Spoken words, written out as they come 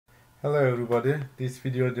Hello everybody, this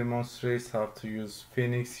video demonstrates how to use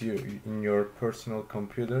FEniCS in your personal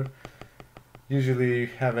computer. Usually you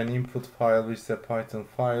have an input file which is a Python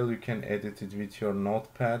file, you can edit it with your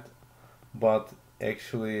notepad, but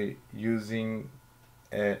actually using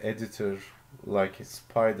an editor like a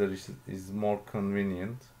Spider is more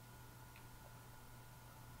convenient.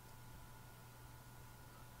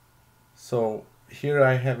 So here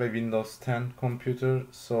I have a Windows 10 computer,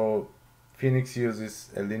 so FEniCS uses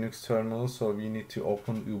a Linux terminal, so we need to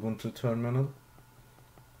open Ubuntu terminal.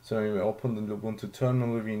 So when we open the Ubuntu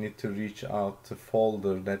terminal, we need to reach out to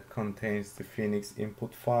folder that contains the FEniCS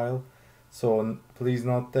input file. So please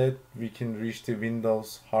note that we can reach the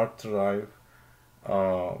Windows hard drive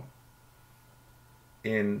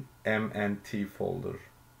in M and T folder.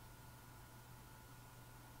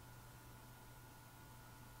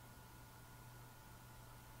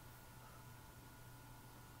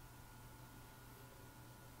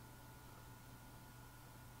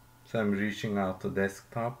 So I'm reaching out to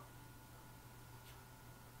desktop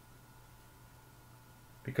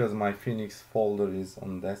because my FEniCS folder is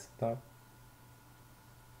on desktop.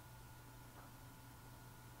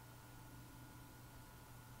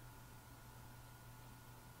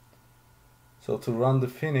 So to run the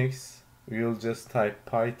FEniCS, we will just type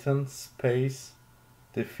Python space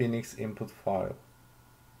the FEniCS input file.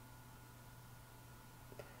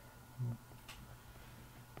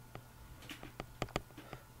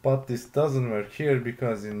 But this doesn't work here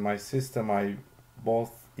because in my system I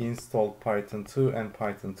both installed Python 2 and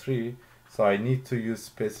Python 3, so I need to use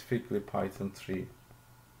specifically Python 3.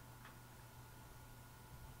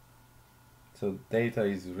 So data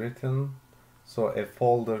is written, so a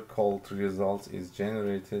folder called results is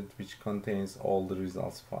generated which contains all the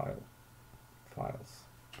results files.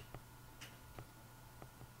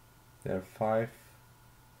 There are 5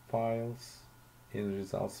 files in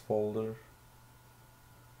results folder.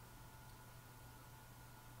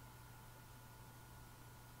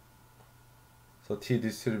 So T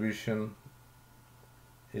distribution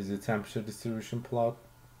is the temperature distribution plot,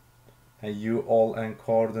 and UAll and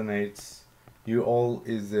coordinates. UAll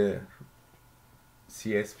is a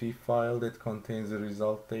CSV file that contains the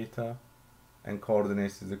result data, and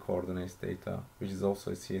coordinates is the coordinates data, which is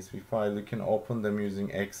also a CSV file. You can open them using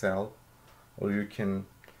Excel, or you can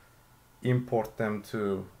import them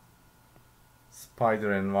to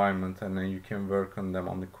Spider environment, and then you can work on them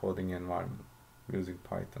on the coding environment using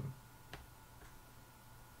Python.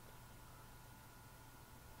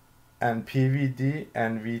 And PVD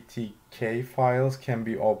and VTK files can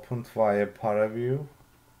be opened via Paraview.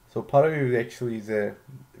 So Paraview actually is a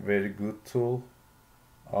very good tool.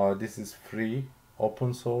 This is free,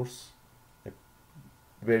 open source, a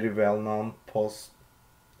very well-known post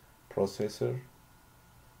processor.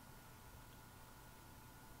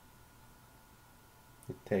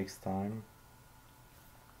 It takes time.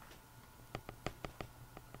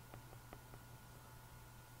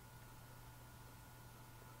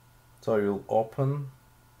 So you'll open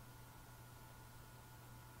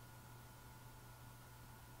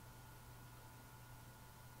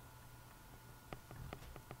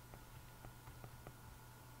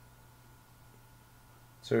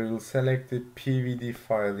so you'll select the PVD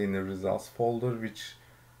file in the results folder, which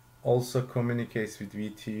also communicates with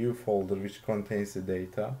VTU folder, which contains the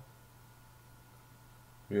data.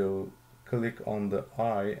 We'll click on the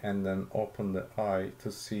eye and then open the eye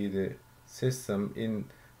to see the system. In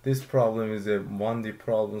this problem is a 1D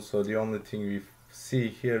problem, so the only thing we see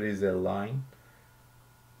here is a line,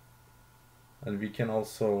 and we can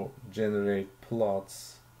also generate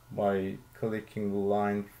plots by clicking the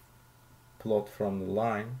line plot from the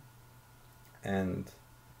line, and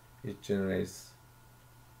it generates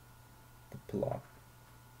the plot.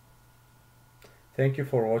 Thank you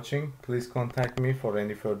for watching. Please contact me for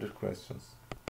any further questions.